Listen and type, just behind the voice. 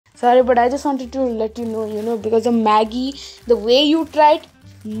Sorry, but I just wanted to let you know, because of Maggi, the way you tried,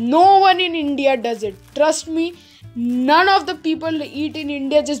 no one in India does it. Trust me, none of the people eat in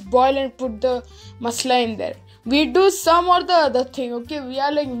India just boil and put the masala in there. We do some or the other thing, okay? We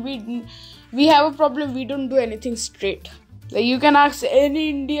are like, we have a problem, we don't do anything straight. Like, you can ask any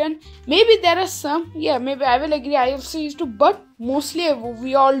Indian, maybe there are some, yeah, maybe I will agree, I also used to, but mostly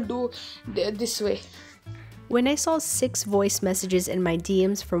we all do this way. When I saw 6 voice messages in my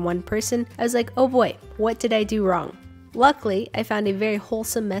DMs from one person, I was like, oh boy, what did I do wrong? Luckily, I found a very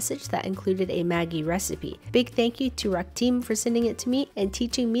wholesome message that included a Maggi recipe. Big thank you to Raktim for sending it to me and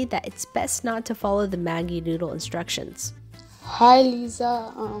teaching me that it's best not to follow the Maggi noodle instructions. Hi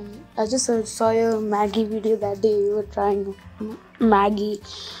Lisa, I just saw your Maggi video that day. You were trying Maggi,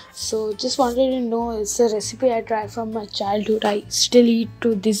 so just wanted to know, it's a recipe I tried from my childhood. I still eat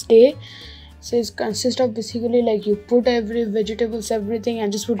to this day. So it consists of basically like you put every vegetables, everything,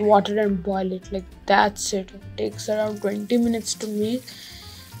 and just put water and boil it. Like that's it. It takes around 20 minutes to make.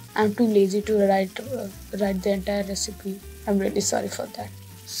 I'm too lazy to write the entire recipe. I'm really sorry for that.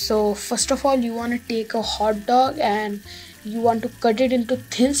 So first of all, you want to take a hot dog and you want to cut it into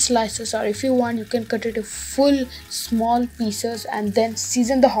thin slices, or if you want, you can cut it into full small pieces, and then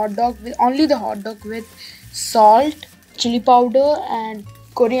season the hot dog with only the hot dog with salt, chili powder, and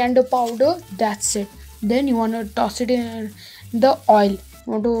coriander powder. That's it. Then you want to toss it in the oil. You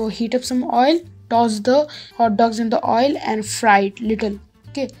want to heat up some oil, toss the hot dogs in the oil and fry it little.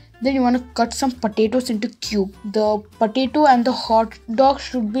 Okay. Then you want to cut some potatoes into cube. The potato and the hot dog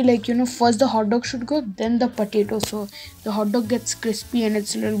should be like, first the hot dog should go, then the potato, so the hot dog gets crispy and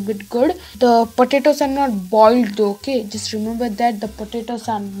it's a little bit good. The potatoes are not boiled though, okay? Just remember that the potatoes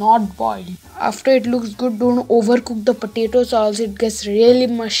are not boiled. After it looks good, don't overcook the potatoes or else it gets really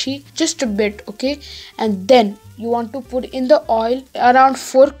mushy. Just a bit, okay? And then you want to put in the oil around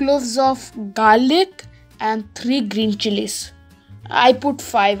 4 cloves of garlic and 3 green chilies. I put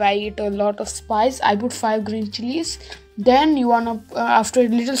 5. I eat a lot of spice. I put 5 green chilies. Then you wanna after a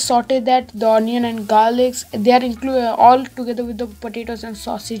little saute that the onion and garlics, they are included all together with the potatoes and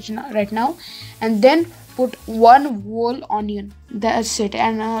sausage right now, and then put 1 whole onion. That's it.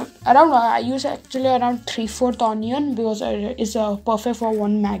 And I use actually around 3/4 onion because it's perfect for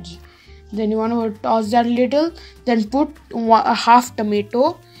 1 Maggi. Then you want to toss that little. Then put a half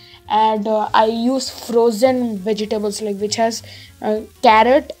tomato. And I use frozen vegetables like which has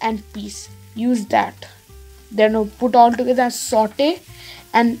carrot and peas. Use that. Then put all together and saute.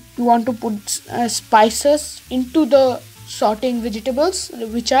 And you want to put spices into the sauteing vegetables,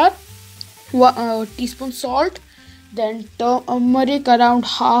 which are 1 teaspoon salt, then turmeric around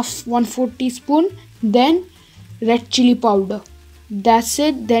 1/4 teaspoon, then red chili powder. That's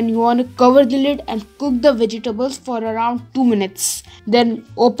it. Then you want to cover the lid and cook the vegetables for around 2 minutes. Then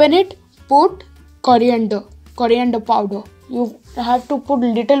open it, put coriander powder. You have to put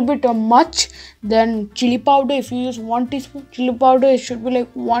little bit of much. Then chili powder, if you use 1 teaspoon chili powder, it should be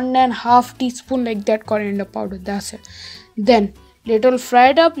like 1.5 teaspoon like that coriander powder. That's it. Then little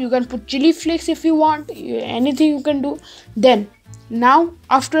fried up, you can put chili flakes if you want, anything you can do. Then now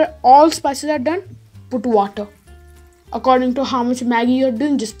after all spices are done, put water. According to how much Maggi you're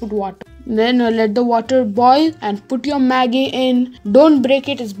doing, just put water. Then let the water boil and put your Maggi in. Don't break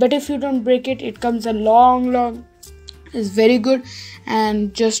it. It's better if you don't break it. It comes a long. It's very good.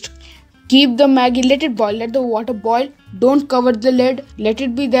 And just keep the Maggi. Let it boil. Let the water boil. Don't cover the lid. Let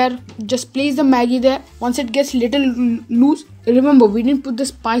it be there. Just place the Maggi there. Once it gets little loose. Remember, we didn't put the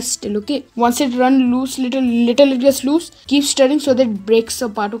spice still, okay? Once it runs loose, little it gets loose, keep stirring so that it breaks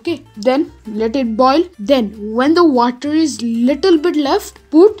apart, okay? Then let it boil. Then when the water is little bit left,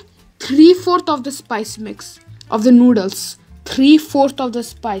 put 3/4 of the spice mix of the noodles. 3/4 of the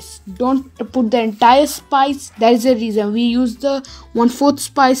spice. Don't put the entire spice. That is the reason we use the 1/4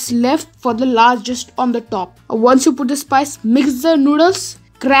 spice left for the last, just on the top. Once you put the spice, mix the noodles,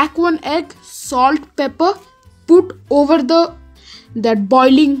 crack 1 egg, salt, pepper, put over that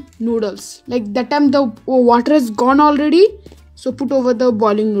boiling noodles. Like that time the water is gone already, so put over the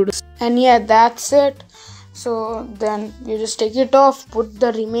boiling noodles. And yeah, that's it. So then you just take it off, put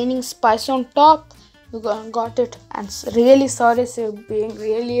the remaining spice on top. You got it. And really sorry for being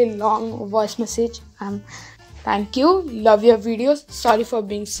really a long voice message. Thank you. Love your videos. Sorry for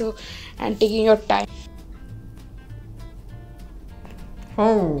being so and taking your time.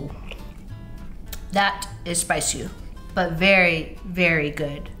 Oh, that is spicy, but very, very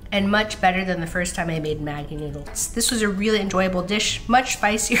good. And much better than the first time I made Maggi noodles. This was a really enjoyable dish, much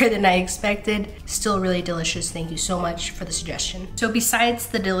spicier than I expected. Still really delicious. Thank you so much for the suggestion. So besides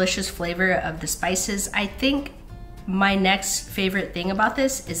the delicious flavor of the spices, I think My next favorite thing about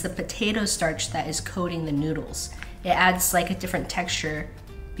this is the potato starch that is coating the noodles. It adds like a different texture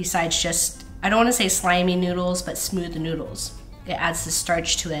besides just, I don't want to say slimy noodles, but smooth noodles. It adds the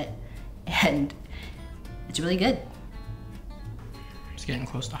starch to it and it's really good. It's getting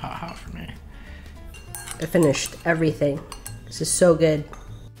close to hot for me. I finished everything. This is so good.